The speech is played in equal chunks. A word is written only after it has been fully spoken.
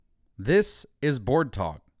This is Board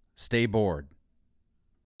Talk. Stay bored.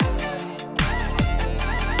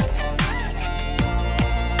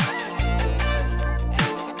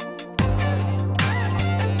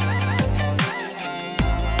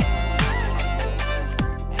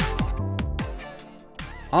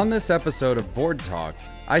 On this episode of Board Talk,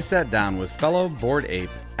 I sat down with fellow Bored Ape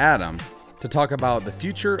Adam to talk about the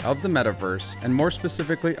future of the metaverse and more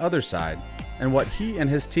specifically Otherside, and what he and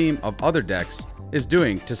his team of Otherdex is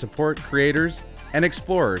doing to support creators and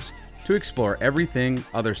explorers to explore everything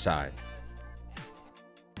Otherside.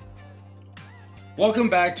 Welcome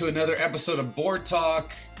back to another episode of Board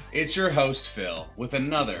Talk. It's your host Phil with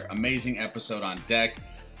another amazing episode on deck.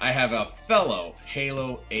 I have a fellow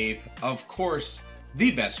Halo Ape, of course,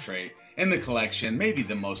 the best trait in the collection, maybe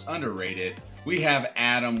the most underrated. We have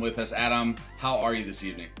Adam with us. Adam, how are you this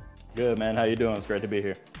evening? Good, man. How you doing? It's great to be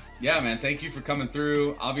here. Yeah, man. Thank you for coming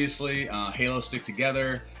through. Obviously, Halo stick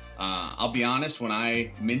together. I'll be honest, when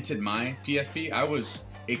I minted my PFP, I was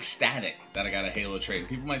ecstatic that I got a Halo trade.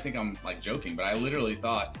 People might think I'm like joking, but I literally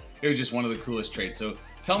thought it was just one of the coolest trades. So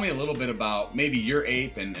tell me a little bit about maybe your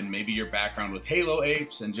ape and maybe your background with Halo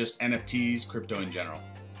apes and just NFTs, crypto in general.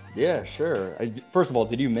 Yeah, sure. First of all,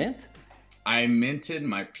 did you mint? I minted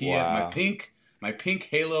my my pink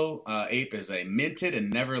Halo ape is a minted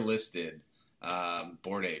and never listed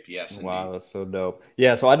Bored Ape. Yes. Indeed. Wow, that's so dope.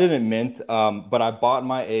 Yeah, so I didn't mint, but I bought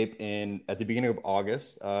my ape at the beginning of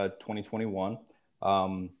August, 2021.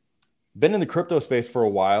 Been in the crypto space for a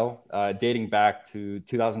while, dating back to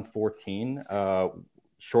 2014.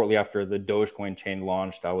 Shortly after the Dogecoin chain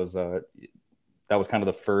launched, that was kind of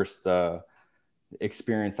the first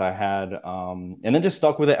experience I had, and then just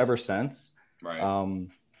stuck with it ever since. Right.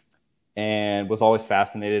 And was always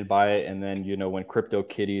fascinated by it. And then, when Crypto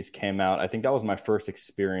Kitties came out, I think that was my first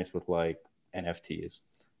experience with like NFTs.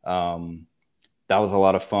 That was a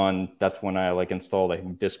lot of fun. That's when I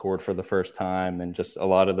installed Discord for the first time, and just a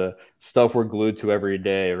lot of the stuff we're glued to every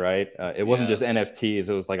day. Right. It wasn't just NFTs.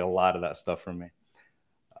 It was like a lot of that stuff for me.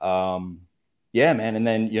 Yeah, man. And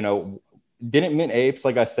then, didn't mint apes.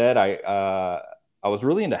 Like I said, I was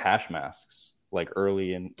really into hash masks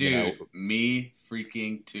early in. Dude, me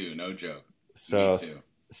freaking too. No joke. So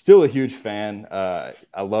still a huge fan.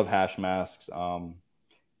 I love hash masks.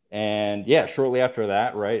 And yeah, shortly after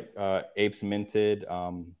that, right, apes minted.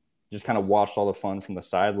 Just kind of watched all the fun from the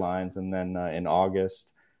sidelines. And then in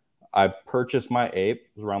August, I purchased my ape.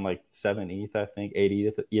 It was around 7 ETH, I think,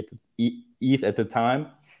 8 ETH at the time.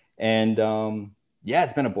 And yeah,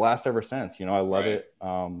 it's been a blast ever since. I love it.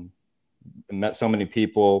 Met so many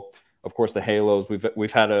people. Of course, the Halos.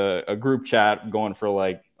 We've had a group chat going for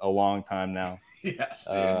a long time now. Yes,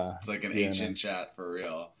 dude. It's like an ancient chat for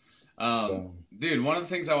real. Dude, one of the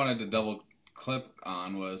things I wanted to double click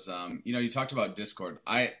on was, you talked about Discord.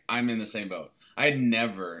 I'm in the same boat. I had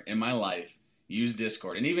never in my life used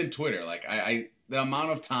Discord, and even Twitter. The amount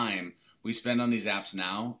of time we spend on these apps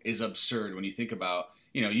now is absurd when you think about,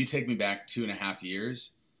 you take me back 2.5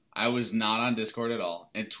 years. I was not on Discord at all.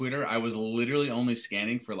 And Twitter, I was literally only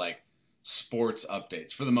scanning for sports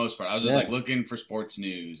updates for the most part. I was just looking for sports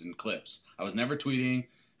news and clips. I was never tweeting.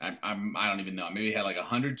 I don't even know. Maybe I had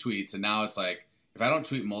 100 tweets, and now it's if I don't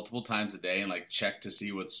tweet multiple times a day and check to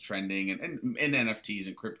see what's trending and NFTs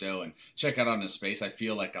and crypto and check out on a space, I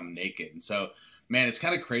feel like I'm naked. And so, man, it's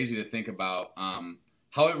kind of crazy to think about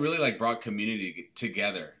how it really brought community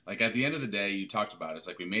together. At the end of the day, you talked about it.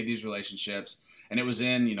 It's we made these relationships. And it was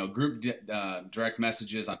in, group direct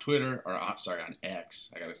messages on Twitter, or on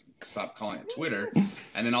X. I got to stop calling it Twitter.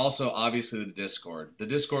 And then also, obviously, the Discord. The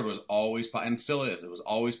Discord was always, and still is, it was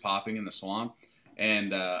always popping in the swamp.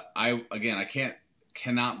 And I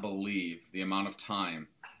cannot believe the amount of time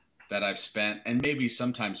that I've spent, and maybe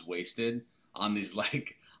sometimes wasted, on these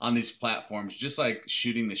on these platforms, just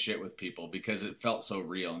shooting the shit with people, because it felt so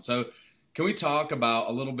real. And so, can we talk about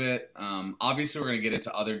a little bit? Obviously, we're going to get into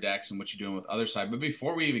Otherdex and what you're doing with Otherside. But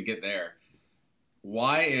before we even get there,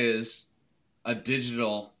 why is a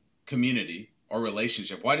digital community or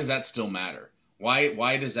relationship, why does that still matter?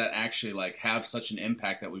 Why does that actually have such an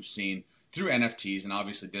impact that we've seen through NFTs and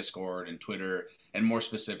obviously Discord and Twitter and more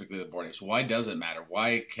specifically the Bored Apes? Why does it matter?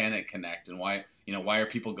 Why can it connect? And why are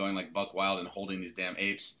people going buck wild and holding these damn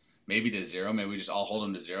apes maybe to zero? Maybe we just all hold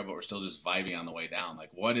them to zero, but we're still just vibing on the way down.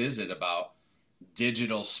 What is it about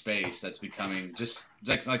digital space that's becoming just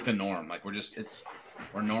like the norm?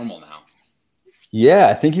 We're normal now. Yeah,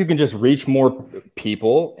 I think you can just reach more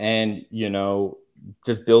people and,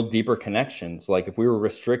 just build deeper connections. If we were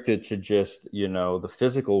restricted to just, the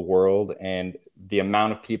physical world and the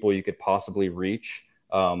amount of people you could possibly reach,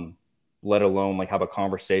 let alone have a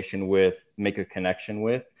conversation with, make a connection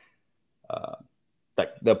with,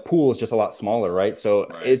 that the pool is just a lot smaller, right? So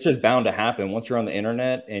Right. it's just bound to happen once you're on the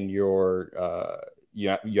internet and you're you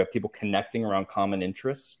have people connecting around common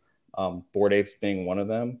interests. Bored Apes being one of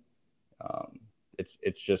them.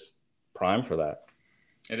 It's just prime for that.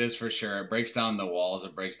 It is for sure. It breaks down the walls.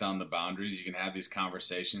 It breaks down the boundaries. You can have these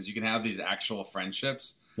conversations. You can have these actual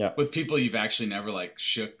friendships with people you've actually never like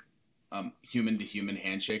shook human to human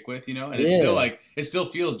handshake with, you know. And it's still like it still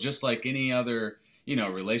feels just like any other, you know,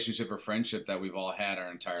 relationship or friendship that we've all had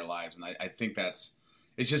our entire lives. And I think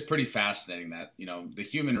it's just pretty fascinating that, you know, the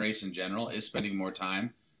human race in general is spending more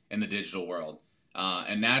time in the digital world.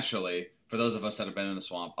 And naturally, for those of us that have been in the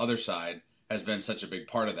swamp, Otherside has been such a big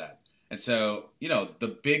part of that. And so, you know, the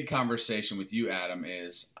big conversation with you, Adam,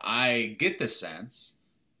 is I get the sense,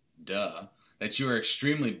 that you are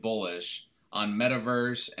extremely bullish on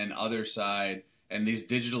Metaverse and Otherside and these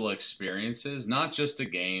digital experiences, not just a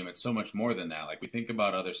game. It's so much more than that. Like we think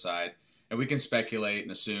about Otherside and we can speculate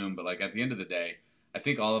and assume, but like at the end of the day, I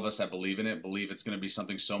think all of us that believe in it believe it's going to be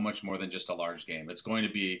something so much more than just a large game. It's going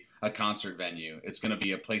to be a concert venue. It's going to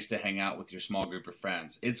be a place to hang out with your small group of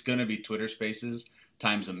friends. It's going to be Twitter Spaces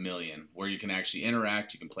times a million, where you can actually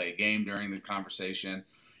interact. You can play a game during the conversation.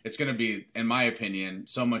 It's going to be, in my opinion,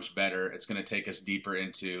 so much better. It's going to take us deeper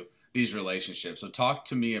into these relationships. So talk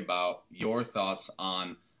to me about your thoughts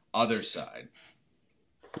on Otherside.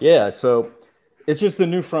 Yeah, so it's just the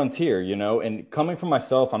new frontier, you know, and coming from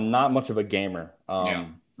myself, I'm not much of a gamer. Yeah,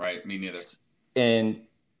 right. Me neither. And,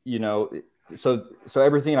 you know, so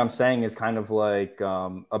everything I'm saying is kind of like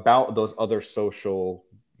about those other social,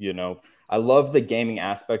 you know, I love the gaming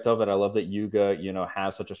aspect of it. I love that Yuga, you know,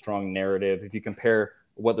 has such a strong narrative. If you compare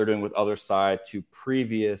what they're doing with Otherside to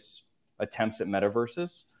previous attempts at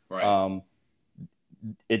metaverses, right.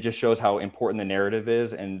 It just shows how important the narrative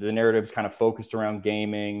is. And the narrative is kind of focused around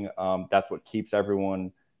gaming. That's what keeps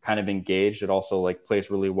everyone kind of engaged. It also like plays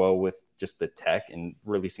really well with just the tech and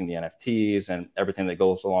releasing the NFTs and everything that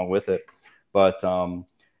goes along with it. But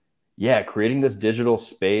yeah, creating this digital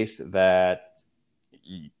space that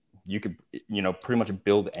you could, you know, pretty much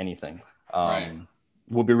build anything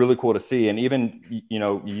would be really cool to see. And even, you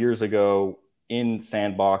know, years ago in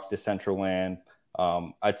Sandbox, Decentraland,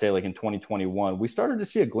 I'd say like in 2021, we started to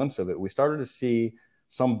see a glimpse of it. We started to see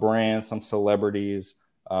some brands, some celebrities,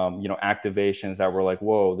 you know, activations that were like,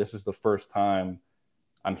 whoa, this is the first time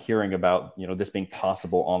I'm hearing about, you know, this being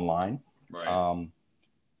possible online. Right.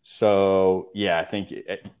 So yeah, I think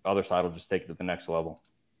Otherside will just take it to the next level.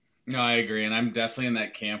 No, I agree. And I'm definitely in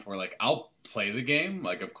that camp where like, I'll play the game.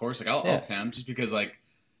 Like, of course, like I'll attempt just because like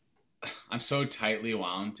I'm so tightly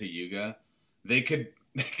wound to Yuga. They could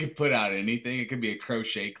put out anything. It could be a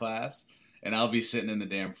crochet class and I'll be sitting in the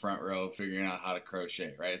damn front row figuring out how to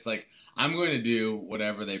crochet, right? It's like, I'm going to do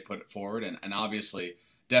whatever they put forward. And obviously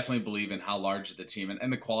definitely believe in how large the team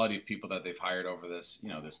and the quality of people that they've hired over this, you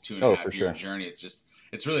know, this 2.5 year journey.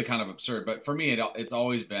 It's really kind of absurd. But for me, it's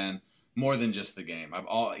always been more than just the game.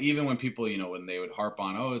 Even when people, you know, when they would harp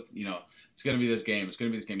on, oh, it's, you know, it's going to be this game. It's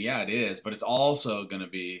going to be this game. Yeah, it is. But it's also going to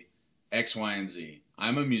be X, Y, and Z.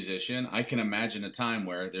 I'm a musician. I can imagine a time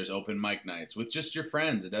where there's open mic nights with just your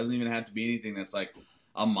friends. It doesn't even have to be anything that's like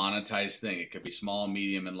a monetized thing. It could be small,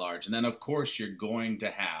 medium, and large. And then, of course, you're going to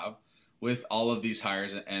have, with all of these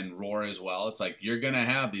hires and Roar as well, it's like you're going to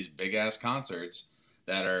have these big-ass concerts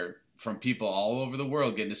that are from people all over the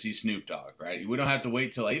world getting to see Snoop Dogg, right? We don't have to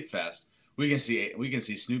wait till 8 Fest. We can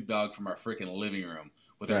see Snoop Dogg from our freaking living room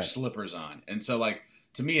with our slippers on. And so, like,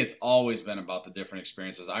 to me, it's always been about the different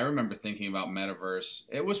experiences. I remember thinking about Metaverse.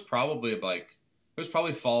 It was probably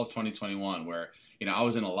fall of 2021 where, you know, I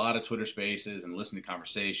was in a lot of Twitter Spaces and listening to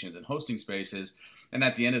conversations and hosting spaces. And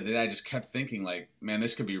at the end of the day, I just kept thinking like, man,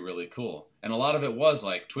 this could be really cool. And a lot of it was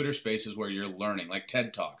like Twitter Spaces where you're learning, like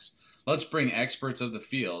TED Talks. Let's bring experts of the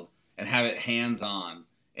field and have it hands-on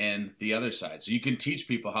in the Otherside. So you can teach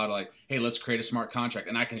people how to like, hey, let's create a smart contract.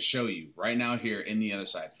 And I can show you right now here in the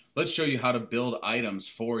Otherside. Let's show you how to build items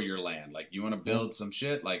for your land. Like you want to build some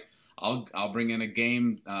shit, like I'll bring in a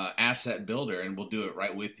game asset builder and we'll do it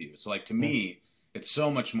right with you. So like to me, it's so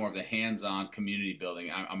much more of the hands-on community building.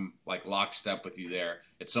 I'm like lockstep with you there.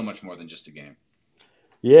 It's so much more than just a game.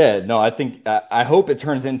 Yeah, no, I think I hope it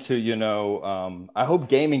turns into, you know, I hope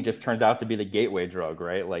gaming just turns out to be the gateway drug,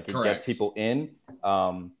 right? Like it gets people in.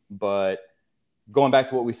 But going back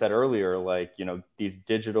to what we said earlier, like, you know, these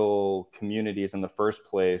digital communities in the first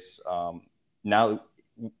place, now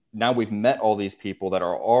we've met all these people that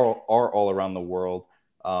are all around the world.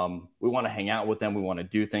 We want to hang out with them. We want to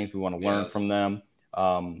do things. We want to learn from them.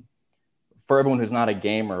 For everyone who's not a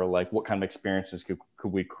gamer, like what kind of experiences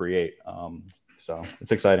could we create? So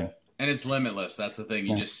it's exciting. And it's limitless. That's the thing.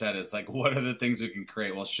 You just said it. It's like, what are the things we can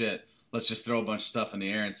create? Well, shit. Let's just throw a bunch of stuff in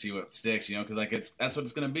the air and see what sticks. Because like that's what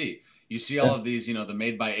it's gonna be. You see all of these. The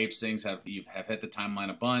Made by Apes things have hit the timeline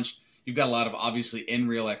a bunch. You've got a lot of obviously in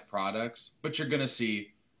real life products, but you're gonna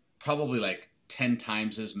see probably like 10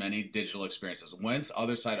 times as many digital experiences. Once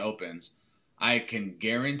Otherside opens, I can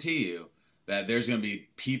guarantee you that there's going to be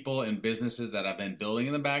people and businesses that have been building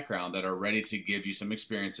in the background that are ready to give you some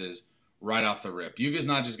experiences right off the rip. Yuga's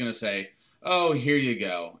not just going to say, oh, here you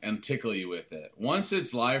go, and tickle you with it. Once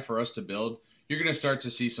it's live for us to build, you're going to start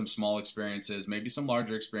to see some small experiences, maybe some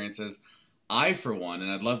larger experiences. I, for one,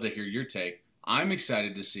 and I'd love to hear your take, I'm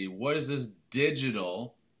excited to see what is this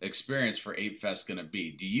digital experience for Ape Fest going to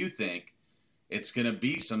be. Do you think it's going to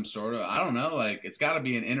be some sort of, I don't know, like it's got to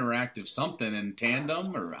be an interactive something in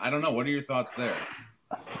tandem, or I don't know. What are your thoughts there?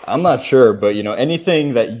 I'm not sure, but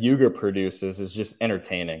anything that Yuga produces is just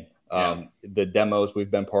entertaining. Yeah. The demos we've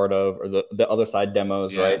been part of, or the Otherside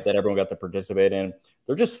demos, right, that everyone got to participate in,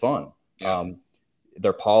 they're just fun. Yeah.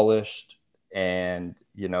 They're polished, and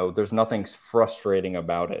there's nothing frustrating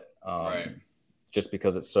about it. Right. Just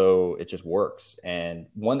because it just works. And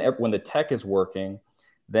when the tech is working,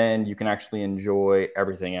 then you can actually enjoy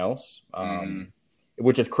everything else,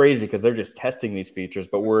 which is crazy because they're just testing these features,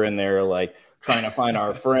 but we're in there like trying to find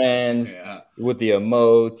our friends with the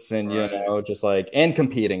emotes and, just like, and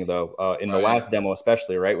competing though, in the last demo,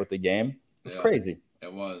 especially with the game. It's crazy.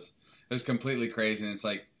 It was completely crazy. And it's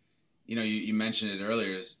like, you mentioned it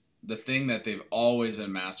earlier, is the thing that they've always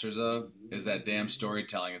been masters of is that damn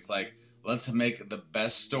storytelling. It's like, let's make the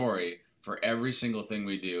best story for every single thing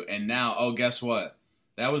we do. And now, oh, guess what?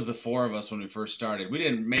 That was the four of us when we first started. We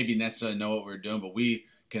didn't maybe necessarily know what we were doing, but we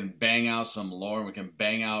can bang out some lore. We can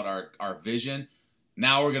bang out our vision.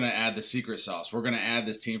 Now we're going to add the secret sauce. We're going to add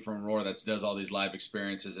this team from Roar that does all these live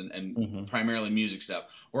experiences and primarily music stuff.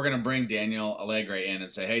 We're going to bring Daniel Allegre in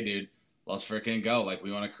and say, hey, dude, let's freaking go. Like,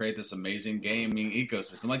 we want to create this amazing gaming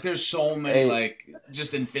ecosystem. Like, there's so many, like,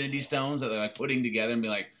 just infinity stones that they're, like, putting together and be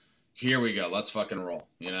like, here we go. Let's fucking roll.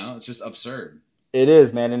 It's just absurd. It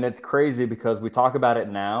is, man. And it's crazy because we talk about it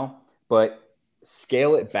now, but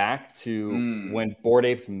scale it back to when Bored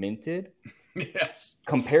Apes minted. Yes.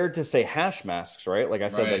 Compared to, say, hash masks, right? Like I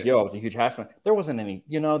said, like, I was a huge hash mask. There wasn't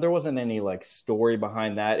any like story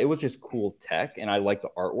behind that. It was just cool tech, and I like the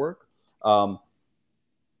artwork. I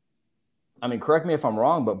mean, correct me if I'm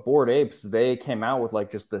wrong, but Bored Apes, they came out with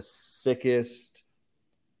like just the sickest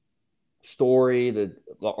story, the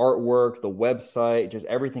artwork, the website, just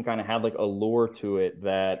everything kind of had like a lure to it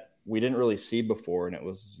that we didn't really see before. And it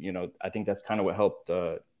was, I think that's kind of what helped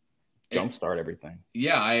jumpstart everything.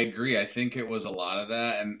 Yeah, I agree. I think it was a lot of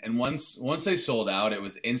that. And once they sold out, it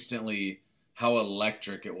was instantly how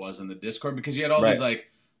electric it was in the Discord, because you had all these like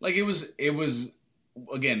it was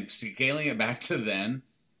again, scaling it back to then.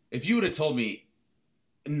 If you would have told me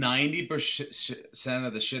 90%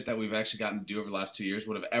 of the shit that we've actually gotten to do over the last 2 years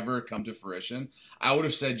would have ever come to fruition, I would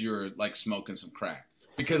have said you were like smoking some crack,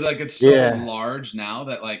 because like it's so large now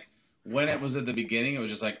that like when it was at the beginning, it was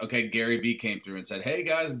just like, okay, Gary Vee came through and said, hey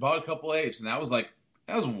guys, bought a couple apes. And that was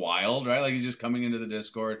wild, right? Like, he's just coming into the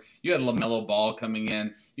Discord. You had LaMelo Ball coming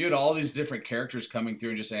in. You had all these different characters coming through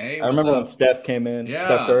and just saying, hey, I remember when Steph came in. Yeah,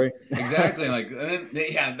 Steph Curry. Exactly. Like, and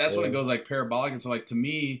then, that's when it goes like parabolic. And so like, to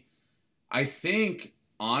me, I think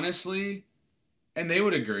honestly, and they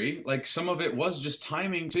would agree, like some of it was just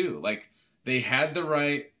timing too. Like, they had the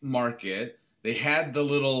right market. They had the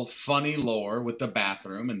little funny lore with the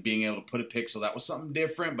bathroom and being able to put a pixel. That was something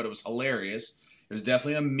different, but it was hilarious. It was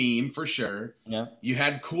definitely a meme for sure. Yeah. You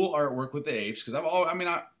had cool artwork with the apes, because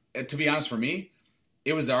to be honest, for me,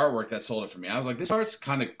 it was the artwork that sold it for me. I was like, this art's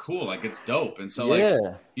kind of cool. Like, it's dope. And so like,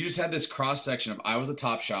 you just had this cross section of, I was a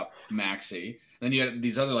Top Shop maxi, and then you had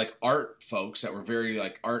these other like art folks that were very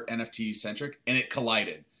like art NFT centric, and it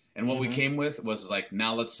collided. And what we came with was like,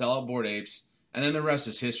 now let's sell out Bored Apes. And then the rest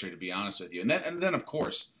is history, to be honest with you. And then, of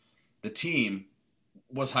course, the team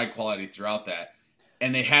was high quality throughout that.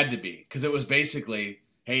 And they had to be, because it was basically,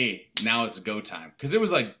 hey, now it's go time. Because it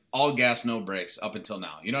was like all gas, no brakes up until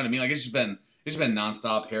now. You know what I mean? Like, it's just been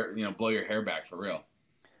nonstop hair, blow your hair back for real.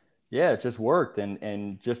 Yeah, it just worked.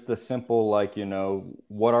 And just the simple, like,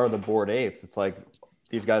 what are the Bored Apes? It's like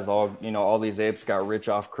these guys all these apes got rich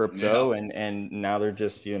off crypto, and now they're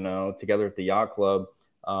just, together at the yacht club.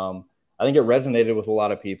 I think it resonated with a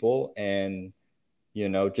lot of people, and,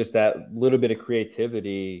 just that little bit of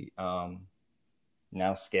creativity,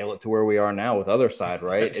 now scale it to where we are now with Otherside,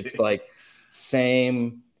 right? It's like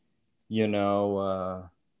same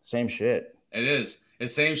shit. It is.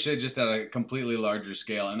 It's same shit, just at a completely larger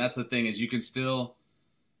scale. And that's the thing, is you can still,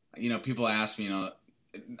 people ask me,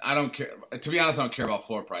 I don't care. To be honest, I don't care about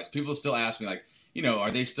floor price. People still ask me like,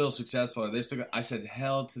 are they still successful? Are they still? I said,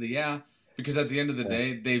 hell to the yeah, because at the end of the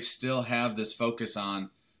day, they still have this focus on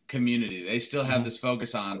community. They still have this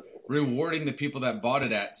focus on rewarding the people that bought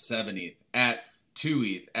it at 7 ETH, at 2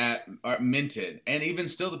 ETH, at minted, and even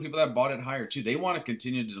still the people that bought it higher too. They want to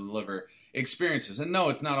continue to deliver experiences. And no,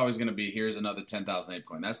 it's not always going to be here's another 10,000 ape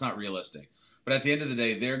coin. That's not realistic. But at the end of the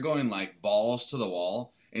day, they're going like balls to the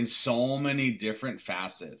wall in so many different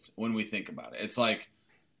facets when we think about it. It's like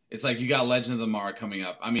you got Legend of the Mara coming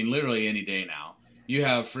up. I mean, literally any day now. You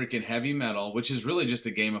have freaking Heavy Metal, which is really just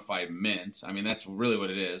a gamified mint. I mean, that's really what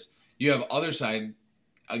it is. You have Otherside,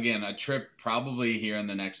 again, a trip probably here in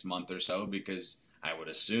the next month or so, because I would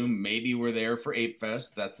assume maybe we're there for Ape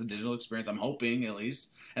Fest. That's the digital experience. I'm hoping, at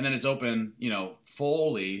least. And then it's open,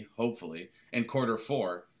 fully, hopefully, in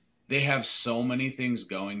Q4. They have so many things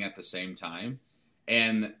going at the same time.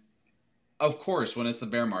 And of course, when it's the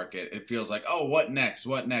bear market, it feels like, oh, what next?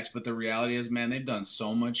 What next? But the reality is, man, they've done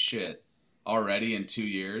so much shit already in 2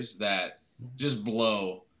 years that just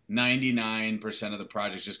blow 99% of the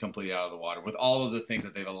projects just completely out of the water with all of the things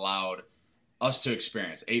that they've allowed us to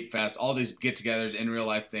experience. Ape Fest, all these get-togethers, in real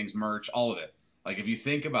life things, merch, all of it. Like, if you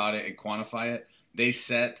think about it and quantify it, they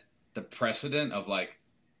set the precedent of like,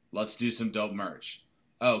 let's do some dope merch.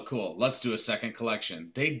 Oh, cool. Let's do a second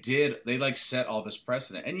collection. They like set all this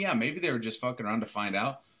precedent. And yeah, maybe they were just fucking around to find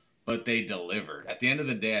out, but they delivered. At the end of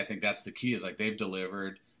the day, I think that's the key, is like they've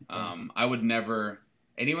delivered. I would never,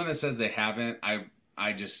 anyone that says they haven't, I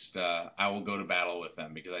will go to battle with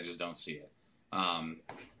them because I just don't see it.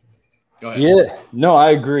 Go ahead. Yeah, no,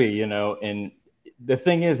 I agree, and the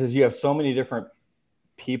thing is you have so many different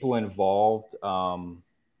people involved,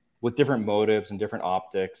 with different motives and different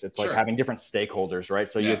optics. It's like having different stakeholders, right?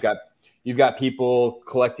 So you've got people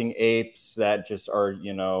collecting apes that just are,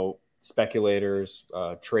 speculators,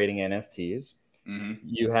 trading NFTs. Mm-hmm.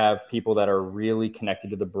 You have people that are really connected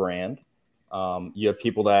to the brand. You have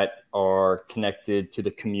people that are connected to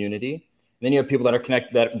the community. And then you have people that are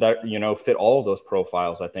connected that fit all of those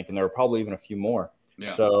profiles, I think. And there are probably even a few more.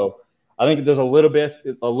 Yeah. So I think there's a little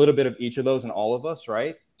bit of each of those in all of us,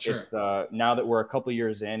 right? Sure. It's now that we're a couple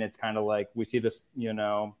years in, it's kind of like we see this,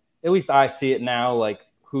 at least I see it now, like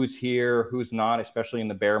who's here, who's not, especially in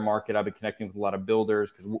the bear market. I've been connecting with a lot of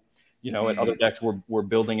builders because, at Otherdex, we're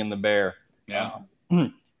building in the bear. Yeah.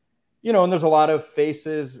 And there's a lot of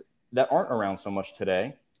faces that aren't around so much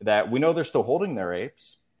today that we know they're still holding their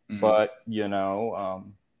apes, but,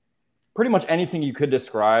 pretty much anything you could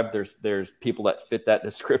describe, there's people that fit that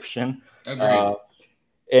description. Agreed.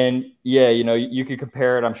 And yeah, you could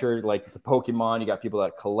compare it, I'm sure, like to Pokemon. You got people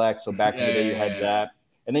that collect. So back in the day, you had that.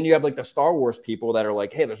 And then you have like the Star Wars people that are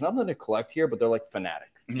like, hey, there's nothing to collect here, but they're like fanatic.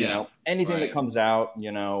 Anything that comes out,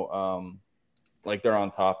 like they're on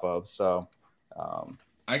top of. So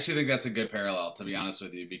I actually think that's a good parallel, to be honest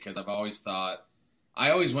with you, because I've always thought,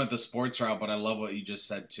 I always went the sports route, but I love what you just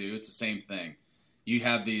said too. It's the same thing. You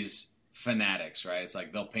have these fanatics, right? It's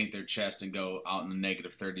like they'll paint their chest and go out in the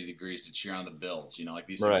negative 30 degrees to cheer on the Bills. Like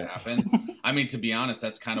these things happen. I mean, to be honest,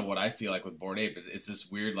 that's kind of what I feel like with Bored Ape. It's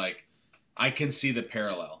this weird, like, I can see the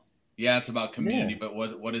parallel. Yeah, it's about community, but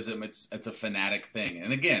what is it? It's a fanatic thing.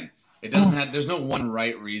 And again, there's no one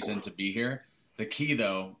right reason to be here. The key,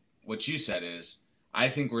 though, what you said is, I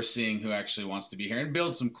think we're seeing who actually wants to be here and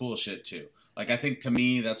build some cool shit too. Like, I think to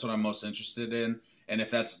me, that's what I'm most interested in. And if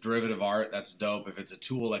that's derivative art, that's dope. If it's a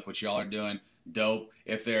tool like what y'all are doing, dope.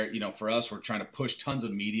 If they're, for us, we're trying to push tons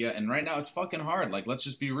of media. And right now it's fucking hard. Like, let's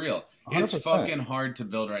just be real. 100%. It's fucking hard to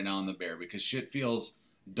build right now in the bear because shit feels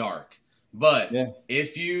dark. But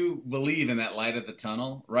if you believe in that light at the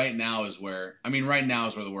tunnel, right now is where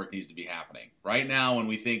the work needs to be happening. Right now, when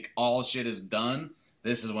we think all shit is done,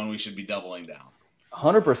 this is when we should be doubling down.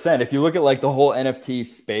 100%. If you look at like the whole NFT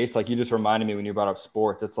space, like you just reminded me when you brought up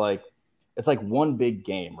sports, it's like one big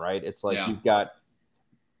game, right? It's like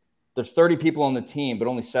there's 30 people on the team, but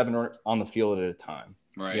only 7 are on the field at a time.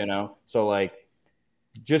 Right. So like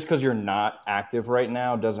just because you're not active right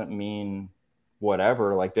now doesn't mean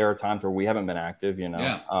whatever. Like there are times where we haven't been active,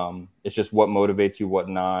 it's just what motivates you, what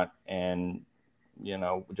not, and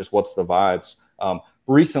just what's the vibes.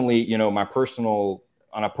 Recently,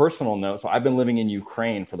 on a personal note, so I've been living in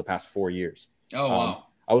Ukraine for the past 4 years. Oh wow.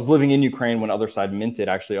 I was living in Ukraine when Otherside minted.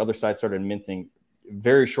 Actually, Otherside started minting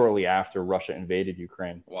very shortly after Russia invaded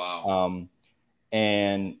Ukraine. Wow.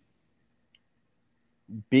 And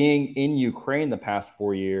being in Ukraine the past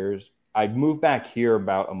 4 years, I moved back here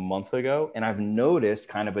about a month ago, and I've noticed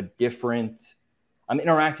kind of I'm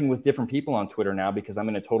interacting with different people on Twitter now because I'm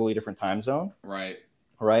in a totally different time zone. Right.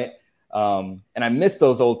 Right. And I miss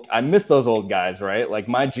those old guys, right? Like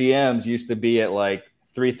my GMs used to be at like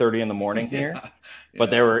 3:30 in the morning here,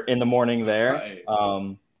 but they were in the morning there.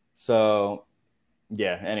 Right. So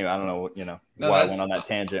yeah, anyway, I don't know, why I went on that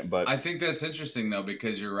tangent, but I think that's interesting though,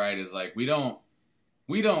 because you're right, is like, we don't,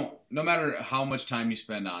 no matter how much time you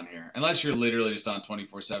spend on here, unless you're literally just on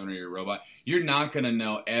 24/7 or you're a robot, you're not going to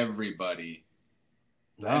know everybody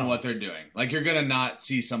and what they're doing. Like, you're going to not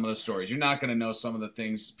see some of the stories. You're not going to know some of the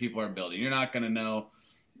things people are building. You're not going to know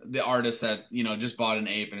the artist that, just bought an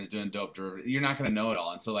ape and is doing dope derivative. You're not going to know it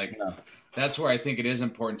all. And so, like, that's where I think it is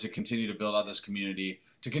important to continue to build out this community,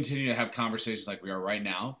 to continue to have conversations like we are right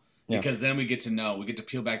now, because then we get to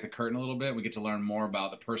peel back the curtain a little bit. We get to learn more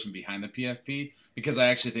about the person behind the PFP, because I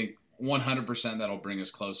actually think 100% that'll bring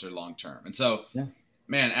us closer long term. And so,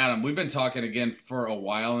 man, Adam, we've been talking again for a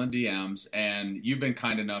while in DMs, and you've been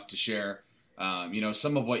kind enough to share,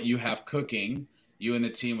 some of what you have cooking, you and the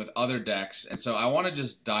team with Otherdex. And so I want to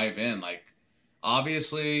just dive in. Like,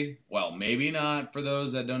 obviously, well, maybe not for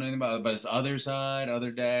those that don't know anything about it, but it's Otherside,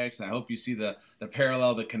 Otherdex. And I hope you see the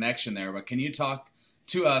parallel, the connection there. But can you talk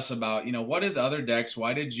to us about, what is Otherdex?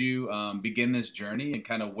 Why did you begin this journey, and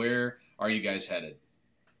kind of where are you guys headed?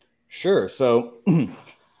 Sure. So,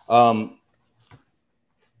 all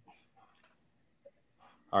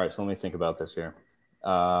right, so let me think about this here.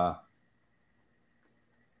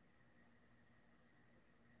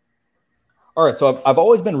 All right, so I've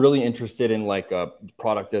always been really interested in like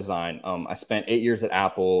product design. I spent 8 years at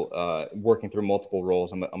Apple working through multiple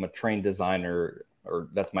roles. I'm a trained designer, or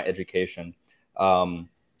that's my education. And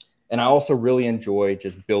I also really enjoy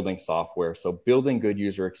just building software, so building good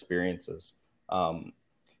user experiences.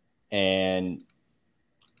 And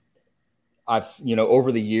I've,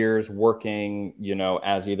 over the years working,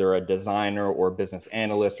 as either a designer or business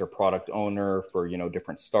analyst or product owner for,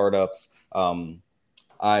 different startups,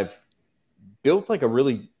 I've built like a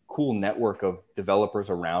really cool network of developers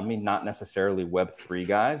around me, not necessarily Web3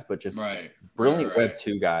 guys, but just brilliant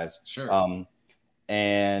Web2 guys. Sure.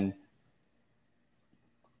 And,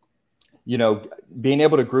 being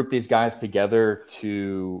able to group these guys together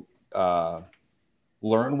to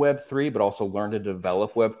learn Web3, but also learn to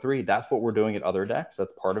develop Web3. That's what we're doing at Otherdex.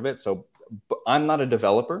 That's part of it. So I'm not a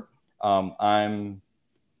developer. I'm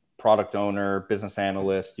product owner, business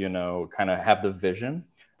analyst, kind of have the vision.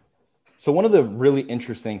 So one of the really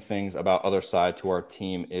interesting things about Otherside to our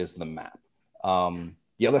team is the map. The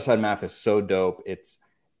Otherside map is so dope. It's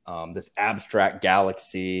this abstract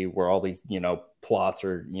galaxy where all these, plots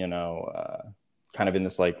are, kind of in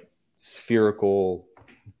this like spherical,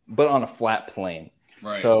 but on a flat plane.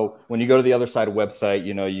 Right. So when you go to the Otherside website,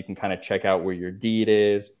 you can kind of check out where your deed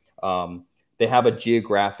is. They have a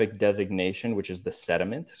geographic designation, which is the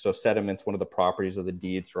sediment. So sediment's one of the properties of the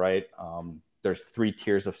deeds, right? There's 3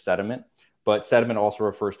 tiers of sediment, but sediment also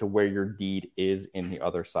refers to where your deed is in the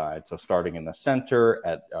Otherside. So starting in the center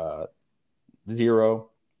at 0,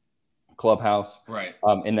 clubhouse, right,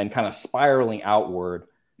 and then kind of spiraling outward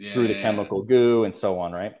through the chemical goo and so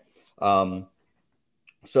on, right?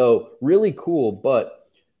 So really cool, but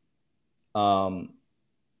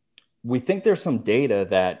we think there's some data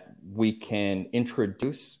that we can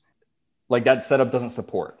introduce, like that setup doesn't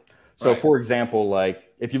support. So for example, like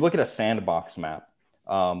if you look at a sandbox map,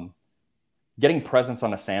 getting presence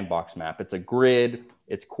on a sandbox map, it's a grid,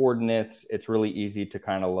 it's coordinates, it's really easy to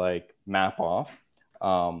kind of like map off.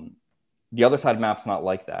 The Otherside map's not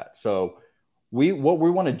like that. So what we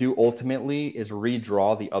want to do ultimately is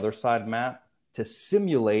redraw the Otherside map to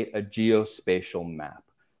simulate a geospatial map.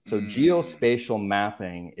 So geospatial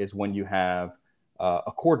mapping is when you have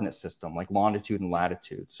a coordinate system like longitude and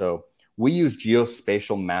latitude. So we use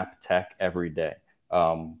geospatial map tech every day.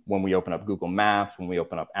 When we open up Google Maps, when we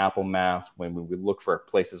open up Apple Maps, when we look for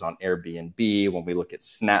places on Airbnb, when we look at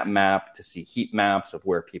Snap Map to see heat maps of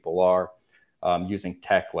where people are, using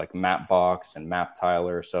tech like Mapbox and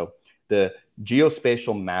MapTiler. So the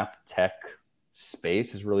geospatial map tech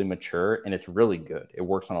space is really mature and it's really good. It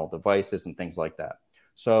works on all devices and things like that.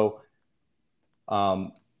 So,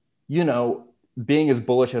 being as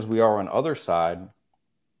bullish as we are on Otherside,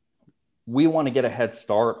 we want to get a head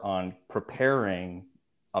start on preparing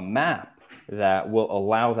a map that will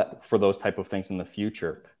allow that for those type of things in the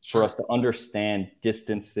future, for us to understand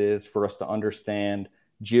distances, for us to understand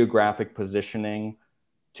geographic positioning,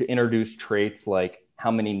 to introduce traits like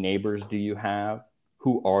how many neighbors do you have?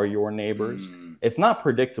 Who are your neighbors? It's not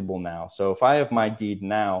predictable now. So if I have my deed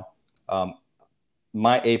now,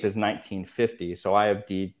 my ape is 1950. So I have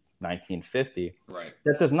deed 1950. Right.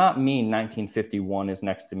 That does not mean 1951 is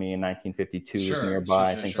next to me and 1952 is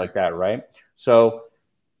nearby, things like that, right? So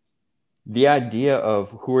the idea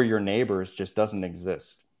of who are your neighbors just doesn't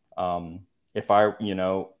exist. If I,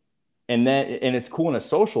 and it's cool in a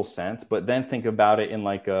social sense, but then think about it in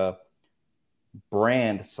like a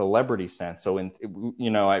brand celebrity sense. So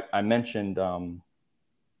I mentioned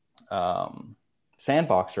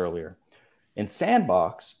Sandbox earlier. In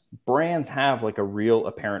Sandbox, brands have like a real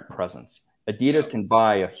apparent presence. Adidas can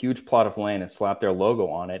buy a huge plot of land and slap their logo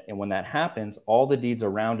on it. And when that happens, all the deeds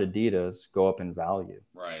around Adidas go up in value.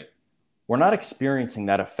 Right. We're not experiencing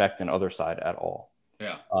that effect in Otherside at all.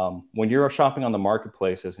 Yeah. When you're shopping on the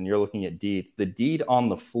marketplaces and you're looking at deeds, the deed on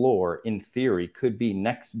the floor, in theory, could be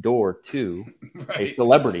next door to a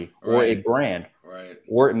celebrity or a brand. Right.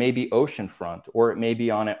 Or it may be oceanfront, or it may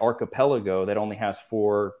be on an archipelago that only has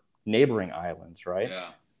 4 neighboring islands, right? Yeah.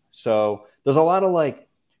 So there's a lot of like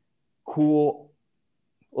cool,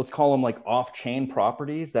 let's call them like off-chain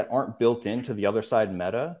properties that aren't built into the Otherside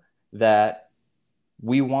meta that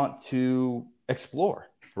we want to explore,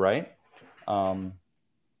 right?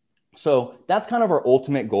 So that's kind of our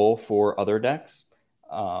ultimate goal for Otherdex.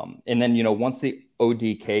 And then, once the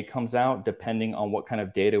ODK comes out, depending on what kind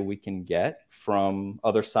of data we can get from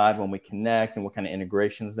Otherside when we connect and what kind of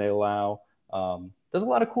integrations they allow, there's a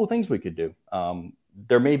lot of cool things we could do.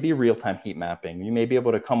 There may be real-time heat mapping. You may be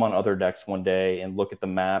able to come on Otherdex one day and look at the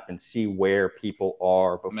map and see where people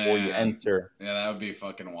are before you enter. Yeah, that would be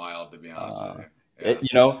fucking wild, to be honest with you.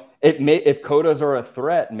 Yeah. If codas are a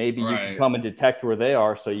threat, maybe you can come and detect where they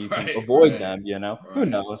are so you can avoid them, Who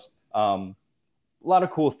knows? A lot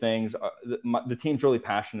of cool things. The team's really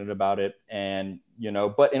passionate about it. And,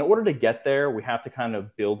 but in order to get there, we have to kind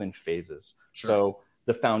of build in phases. Sure. So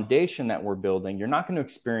the foundation that we're building, you're not going to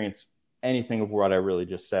experience anything of what I really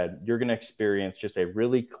just said. You're going to experience just a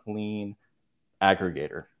really clean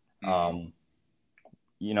aggregator. Mm-hmm.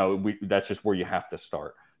 That's just where you have to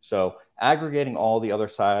start. So aggregating all the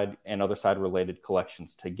Otherside and Otherside related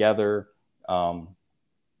collections together,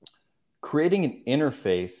 creating an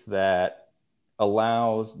interface that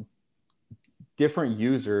allows different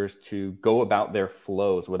users to go about their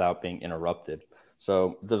flows without being interrupted.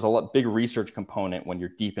 So there's a big research component when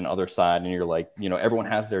you're deep in Otherside and you're like, everyone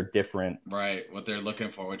has their different. Right. What they're looking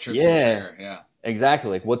for. What trips to share. Yeah.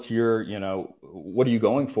 Exactly. Like what's your, what are you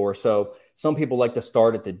going for? So some people like to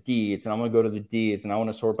start at the deeds, and I'm going to go to the deeds and I want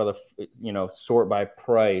to sort by sort by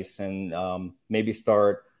price and maybe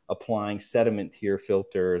start applying sediment tier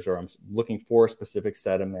filters, or I'm looking for a specific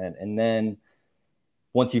sediment. And then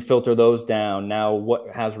once you filter those down, now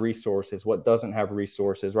what has resources, what doesn't have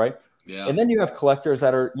resources, right? Yeah. And then you have collectors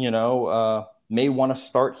that are, may want to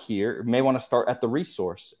start here, may want to start at the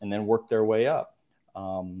resource and then work their way up.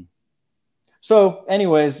 So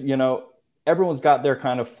anyways, everyone's got their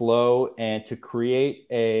kind of flow, and to create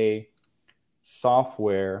a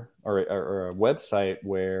software or a website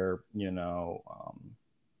where, you've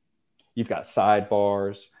got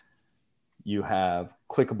sidebars, you have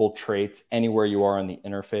clickable traits anywhere you are in the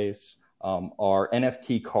interface. Our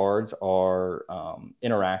NFT cards are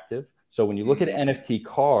interactive. So when you look at an NFT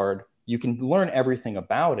card, you can learn everything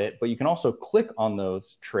about it, but you can also click on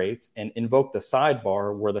those traits and invoke the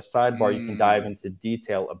sidebar, where the sidebar you can dive into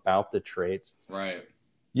detail about the traits. Right.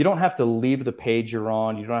 You don't have to leave the page you're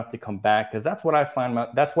on. You don't have to come back, because that's what I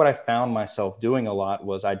found myself doing a lot.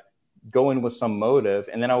 Was I'd go in with some motive,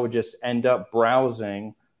 and then I would just end up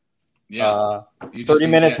browsing. Yeah. 30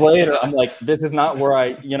 minutes later, I'm like, this is not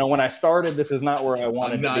where when I started, this is not where I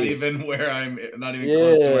wanted to be. Not even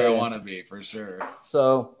close to where I want to be, for sure.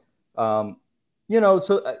 So,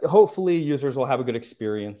 hopefully users will have a good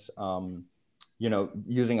experience,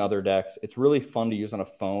 using Otherdex. It's really fun to use on a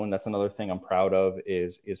phone. That's another thing I'm proud of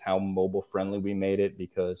is how mobile friendly we made it,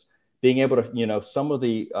 because being able to, some of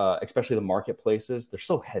the, especially the marketplaces, they're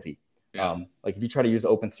so heavy. Yeah. Like if you try to use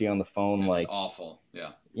OpenSea on the phone, it's awful. Yeah.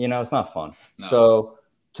 It's not fun. No. So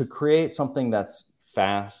to create something that's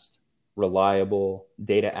fast, reliable,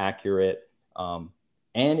 data accurate, and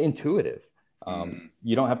intuitive,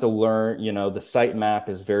 you don't have to learn, the site map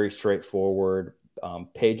is very straightforward.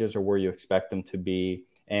 Pages are where you expect them to be.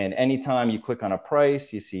 And anytime you click on a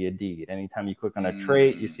price, you see a deed. Anytime you click on a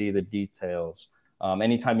trait, you see the details.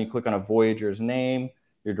 Anytime you click on a Voyager's name,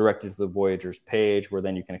 you're directed to the Voyager's page, where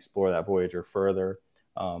then you can explore that Voyager further.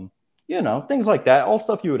 Things like that, all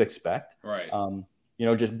stuff you would expect. Right.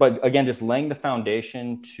 Just laying the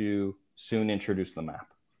foundation to soon introduce the map.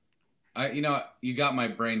 You got my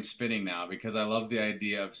brain spinning now, because I love the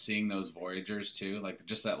idea of seeing those Voyagers too, like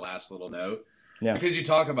just that last little note. Yeah. Because you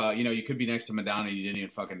talk about, you could be next to Madonna and you didn't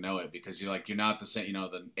even fucking know it, because you're not the same,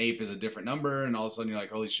 the ape is a different number, and all of a sudden you're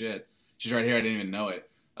like, holy shit, she's right here, I didn't even know it.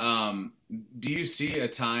 Do you see a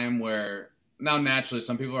time where now naturally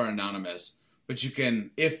some people are anonymous, but you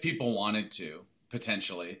can, if people wanted to,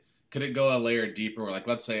 potentially, could it go a layer deeper where, like,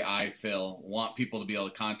 let's say I, Phil, want people to be able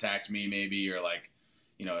to contact me maybe, or like,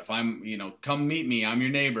 if I'm, come meet me, I'm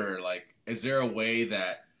your neighbor. Like, is there a way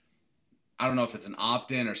that, I don't know if it's an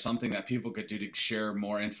opt-in or something that people could do to share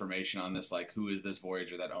more information on this, like who is this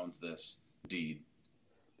Voyager that owns this deed?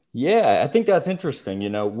 Yeah, I think that's interesting.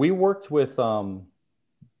 We worked with the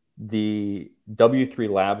W3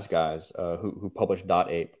 Labs guys who published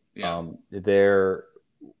 .ape. Yeah.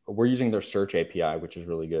 We're using their search API, which is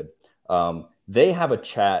really good. They have a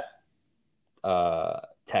chat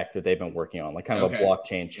tech that they've been working on, like kind of a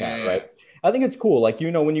blockchain chat, right? I think it's cool. Like,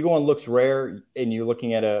 when you go on Looks Rare and you're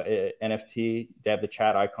looking at a NFT, they have the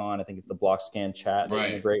chat icon. I think it's the block scan chat they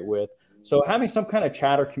integrate with. So having some kind of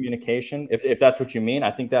chat or communication, if that's what you mean,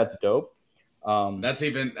 I think that's dope. I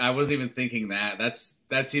wasn't even thinking that.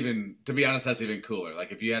 That's even, to be honest, that's even cooler.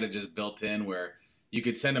 Like if you had it just built in where you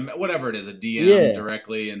could send them whatever it is, a DM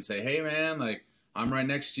directly and say, hey man, like I'm right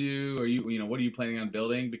next to you. Or what are you planning on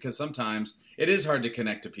building? Because sometimes it is hard to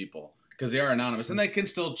connect to people because they are anonymous and they can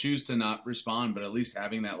still choose to not respond, but at least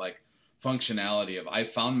having that like functionality of I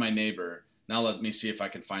found my neighbor. Now let me see if I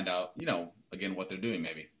can find out, again, what they're doing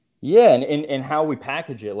maybe. Yeah. And how we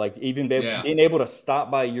package it, like even being able to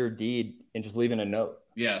stop by your deed and just leaving a note.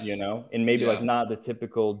 Yes. And maybe like not the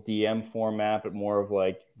typical DM format, but more of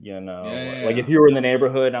like, like if you were in the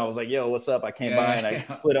neighborhood and I was like, yo, what's up? I came by and I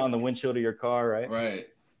slid on the windshield of your car. Right. Right.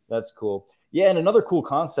 That's cool. Yeah. And another cool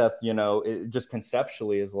concept, just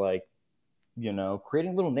conceptually is like,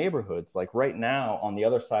 creating little neighborhoods. Like right now on the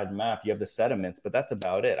Otherside map, you have the sediments, but that's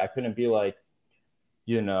about it. I couldn't be like,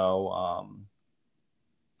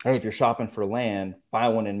 hey, if you're shopping for land, buy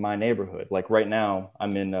one in my neighborhood. Like right now,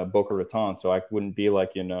 I'm in Boca Raton, so I wouldn't be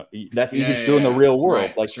like, that's easy to do in the real world.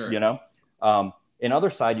 Right, like, sure. In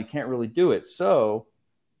Otherside, you can't really do it. So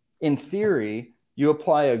in theory, you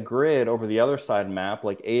apply a grid over the Otherside map,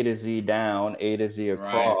 like A to Z down, A to Z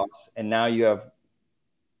across, and now you have a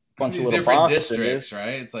bunch of little different boxes. Districts,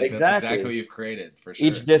 right? It's like that's exactly what you've created for sure.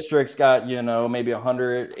 Each district's got, maybe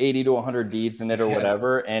 180 to 100 deeds in it or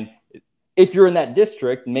whatever. And if you're in that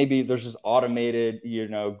district, maybe there's just automated,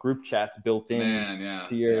 group chats built in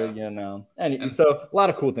to your, and so a lot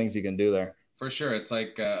of cool things you can do there. For sure. It's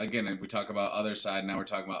like, again, we talk about Otherside, now we're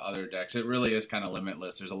talking about Otherdex. It really is kind of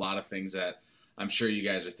limitless. There's a lot of things that I'm sure you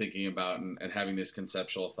guys are thinking about and having these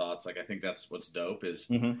conceptual thoughts. Like, I think that's what's dope is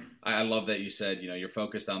I love that you said, you're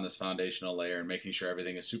focused on this foundational layer and making sure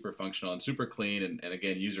everything is super functional and super clean and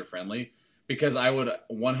again, user-friendly, because I would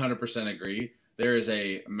 100% agree. There is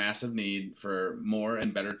a massive need for more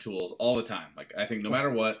and better tools all the time. Like I think no matter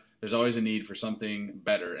what, there's always a need for something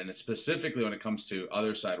better. And it's specifically when it comes to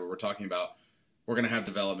Otherside, where we're talking about, we're going to have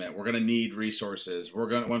development. We're going to need resources.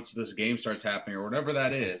 Once this game starts happening or whatever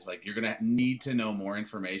that is, like you're going to need to know more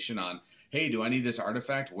information on, hey, do I need this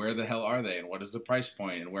artifact? Where the hell are they? And what is the price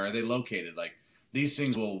point? And where are they located? Like these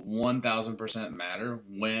things will 1000% matter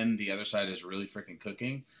when the Otherside is really freaking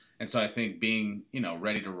cooking. And so I think being,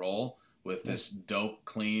 ready to roll with this dope,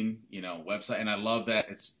 clean, website. And I love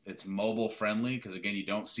that it's mobile friendly because again, you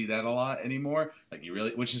don't see that a lot anymore. Like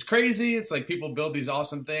which is crazy. It's like people build these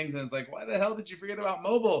awesome things and it's like, why the hell did you forget about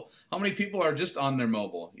mobile? How many people are just on their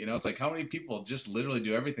mobile? It's like how many people just literally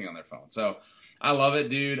do everything on their phone. So I love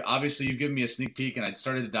it, dude. Obviously you've given me a sneak peek and I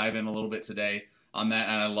started to dive in a little bit today on that.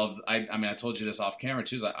 And I told you this off camera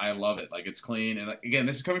too. I love it. Like it's clean. And again,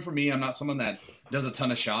 this is coming from me. I'm not someone that does a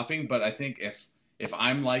ton of shopping, but I think if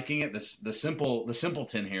I'm liking it, the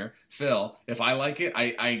simpleton here, Phil, if I like it,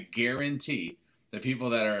 I guarantee the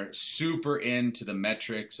people that are super into the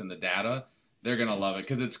metrics and the data, they're going to love it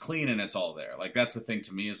because it's clean and it's all there. Like that's the thing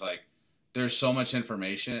to me is like, there's so much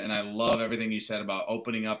information and I love everything you said about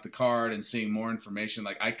opening up the card and seeing more information.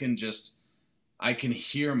 Like I can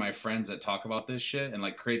hear my friends that talk about this shit and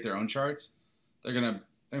like create their own charts. They're going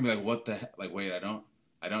to be like, what the heck? Like, wait,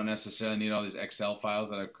 I don't necessarily need all these Excel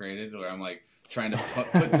files that I've created where I'm like trying to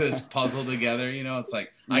put this puzzle together. It's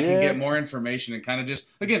like I can get more information and kind of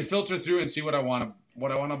just, again, filter through and see what I want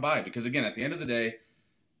to buy. Because again, at the end of the day,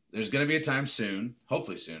 there's going to be a time soon,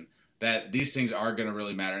 hopefully soon, that these things are going to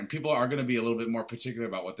really matter. And people are going to be a little bit more particular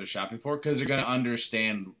about what they're shopping for because they're going to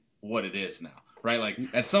understand what it is now, right? Like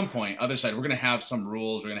at some point, Otherside, we're going to have some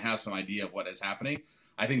rules. We're going to have some idea of what is happening.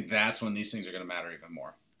 I think that's when these things are going to matter even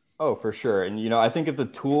more. Oh, for sure. And, I think if the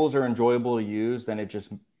tools are enjoyable to use, then it just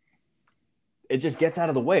gets out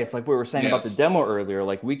of the way. It's like we were saying about the demo earlier.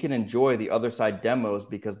 Like we can enjoy the Otherside demos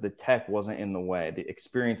because the tech wasn't in the way. The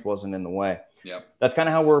experience wasn't in the way. Yep. That's kind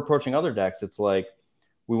of how we're approaching Otherdex. It's like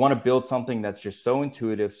we want to build something that's just so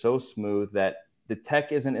intuitive, so smooth that the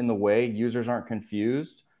tech isn't in the way, users aren't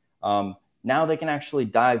confused. Now they can actually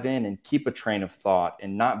dive in and keep a train of thought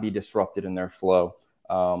and not be disrupted in their flow.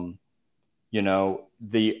 You know,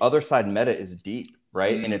 the Otherside meta is deep,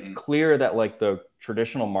 right? Mm-hmm. And it's clear that like the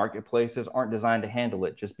traditional marketplaces aren't designed to handle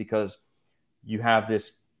it, just because you have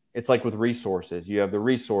this. It's like with resources. You have the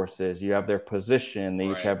resources, you have their position,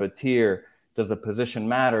 they each have a tier. Does the position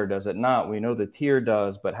matter? Does it not? We know the tier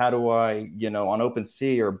does, but how do I, you know, on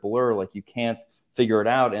OpenSea or Blur, like you can't figure it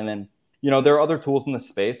out. And then, you know, there are other tools in the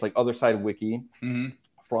space like Otherside Wiki,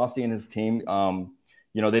 Frosty and his team.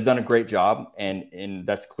 You know, they've done a great job, and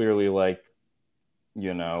that's clearly like,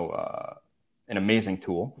 you know, an amazing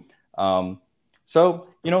tool. So,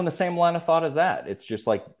 you know, in the same line of thought of that, it's just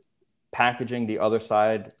like packaging the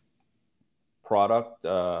Otherside product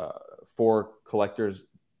for collectors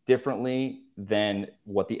differently than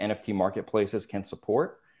what the NFT marketplaces can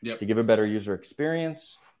support to give a better user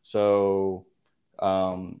experience. So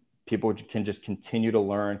people can just continue to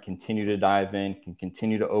learn, continue to dive in, can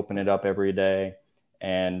continue to open it up every day.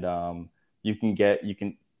 And you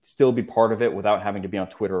can still be part of it without having to be on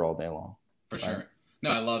Twitter all day long. For sure. No,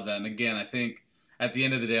 I love that. And again, I think at the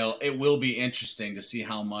end of the day, it will be interesting to see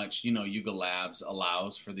how much, you know, Yuga Labs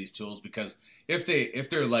allows for these tools, because if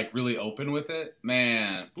they're like really open with it,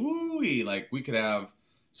 man, like we could have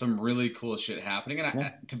some really cool shit happening.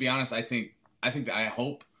 And to be honest, I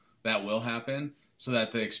hope that will happen, so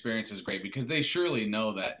that the experience is great, because they surely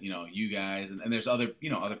know that, you know, you guys and there's other, you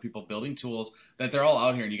know, other people building tools, that they're all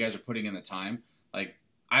out here and you guys are putting in the time. Like,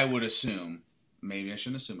 I would assume, maybe I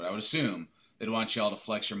shouldn't assume, but I would assume they'd want you all to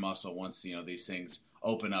flex your muscle once, you know, these things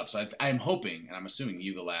open up. So I'm hoping, and I'm assuming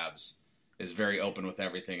Yuga Labs is very open with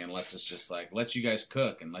everything and lets us just like, let you guys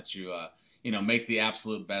cook and let you, you know, make the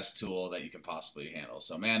absolute best tool that you can possibly handle.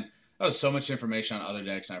 So, man, that was so much information on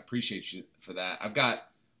Otherdex, and I appreciate you for that. I've got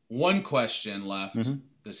one question left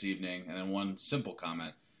this evening, and then one simple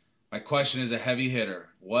comment. My question is a heavy hitter.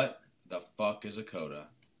 What the fuck is a coda?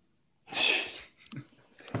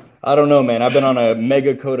 I don't know, man. I've been on a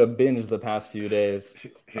mega coda binge the past few days.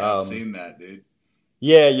 Yeah, I've seen that, dude.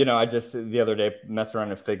 Yeah, you know, I just the other day messed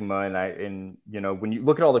around in Figma, and you know, when you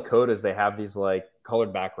look at all the codas, they have these like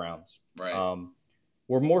colored backgrounds. Right.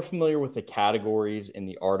 We're more familiar with the categories and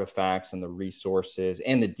the artifacts and the resources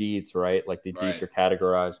and the deeds, right? Like the deeds are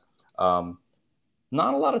categorized.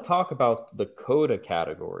 Not a lot of talk about the coda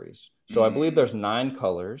categories. So I believe there's 9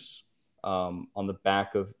 colors on the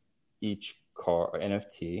back of each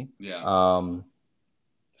NFT. Yeah.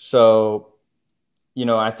 So, you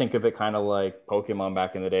know, I think of it kind of like Pokemon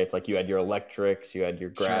back in the day. It's like you had your electrics, you had your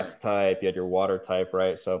grass type, you had your water type,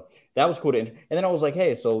 right? So that was cool to. And then I was like,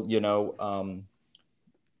 hey, so, you know,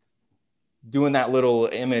 doing that little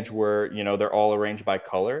image where, you know, they're all arranged by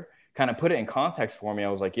color, kind of put it in context for me. I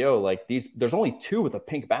was like, yo, like there's only 2 with a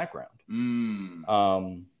pink background.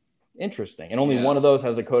 Interesting. And only one of those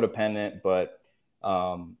has a codependent, but,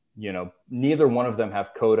 you know, neither one of them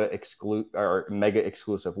have coda or mega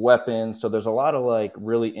exclusive weapons. So there's a lot of like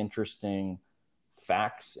really interesting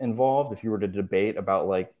facts involved if you were to debate about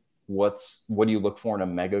like what do you look for in a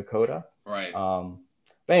mega coda. Right.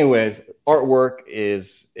 But anyways, artwork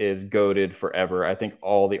is goated forever. I think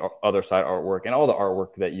all the Otherside artwork and all the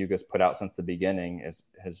artwork that you guys put out since the beginning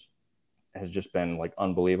has just been like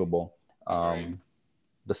unbelievable.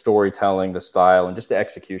 The storytelling, the style, and just the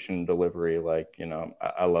execution and delivery, like, you know,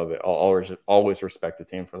 I love it. I'll always respect the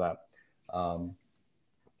team for that.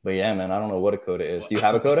 But yeah, man, I don't know what a coda is. Do you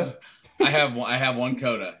have a coda? I have one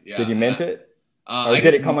coda. Yeah. Did you mint it? Or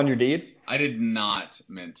did it come on your deed? I did not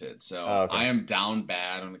mint it, so I am down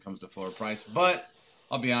bad when it comes to floor price. But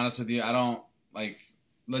I'll be honest with you, I don't like.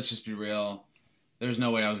 Let's just be real. There's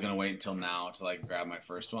no way I was gonna wait until now to like grab my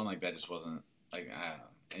first one. Like that just wasn't like.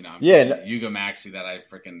 You know, I'm such a Yuga Maxi that I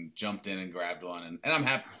freaking jumped in and grabbed one, and I'm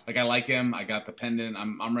happy. Like I like him. I got the pendant.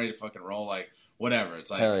 I'm ready to fucking roll. Like whatever. It's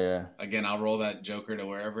like, hell yeah. Again, I'll roll that Joker to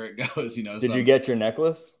wherever it goes. You know. Did you get your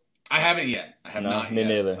necklace? I haven't yet. I have not me yet.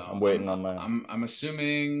 Neither. So I'm waiting on mine. I'm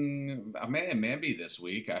assuming it may be this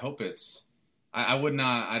week. I hope it's. I would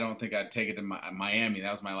not. I don't think I'd take it to Miami.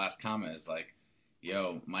 That was my last comment. Is like,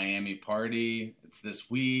 yo, Miami party. It's this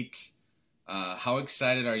week. How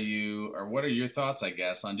excited are you, or what are your thoughts, I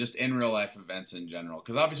guess, on just in real life events in general?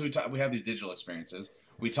 Because obviously we have these digital experiences.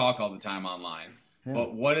 We talk all the time online. Yeah.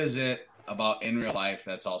 But what is it about in real life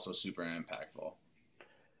that's also super impactful?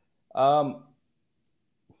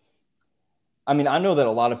 I mean, I know that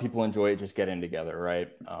a lot of people enjoy it just getting together, right?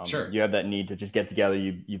 Sure. You have that need to just get together.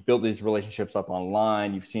 You've built these relationships up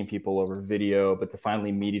online. You've seen people over video, but to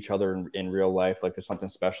finally meet each other in real life, like there's something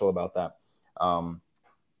special about that.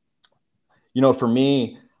 You know, for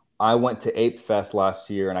me, I went to Ape Fest last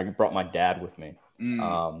year, and I brought my dad with me.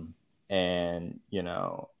 And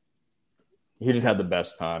he just had the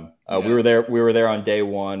best time. We were there on day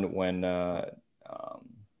one when it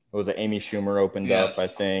was Amy Schumer opened up, I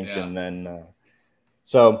think, and then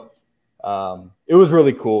it was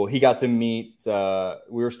really cool. He got to meet.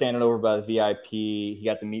 We were standing over by the VIP. He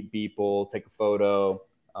got to meet people, take a photo.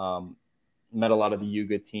 Met a lot of the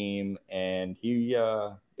Yuga team, and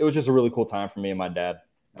it was just a really cool time for me and my dad.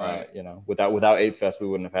 Right. Without Ape Fest, we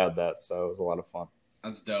wouldn't have had that. So it was a lot of fun.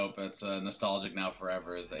 That's dope. It's nostalgic now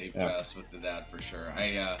forever is the Ape Fest with the dad for sure.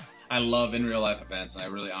 I love in real life events, and I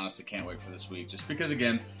really honestly can't wait for this week just because,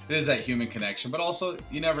 again, it is that human connection, but also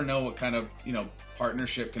you never know what kind of,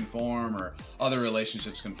 partnership can form or other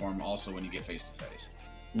relationships can form also when you get face to face.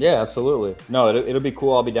 Yeah, absolutely. No, it'll be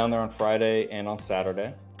cool. I'll be down there on Friday and on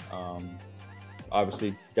Saturday.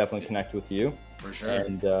 Obviously, definitely connect with you. For sure.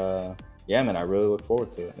 And man, I really look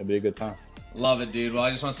forward to it. It'll be a good time. Love it, dude. Well,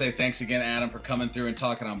 I just want to say thanks again, Adam, for coming through and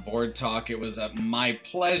talking on Board Talk. It was my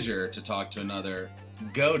pleasure to talk to another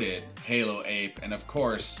goated Halo Ape, and of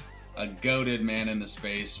course, a goated man in the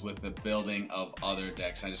space with the building of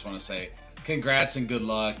Otherdex. I just want to say congrats and good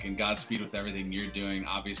luck and Godspeed with everything you're doing.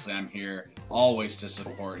 Obviously, I'm here always to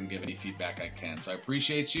support and give any feedback I can. So I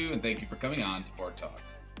appreciate you, and thank you for coming on to Board Talk.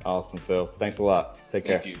 Awesome, Phil. Thanks a lot. Take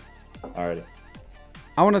care. Thank you. Alrighty.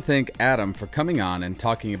 I want to thank Adam for coming on and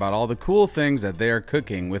talking about all the cool things that they are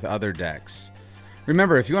cooking with Otherdex.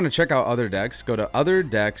 Remember, if you want to check out Otherdex, go to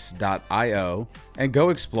otherdex.io and go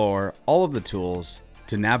explore all of the tools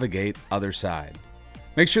to navigate Otherside.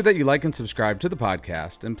 Make sure that you like and subscribe to the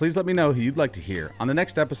podcast, and please let me know who you'd like to hear on the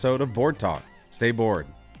next episode of Board Talk. Stay bored.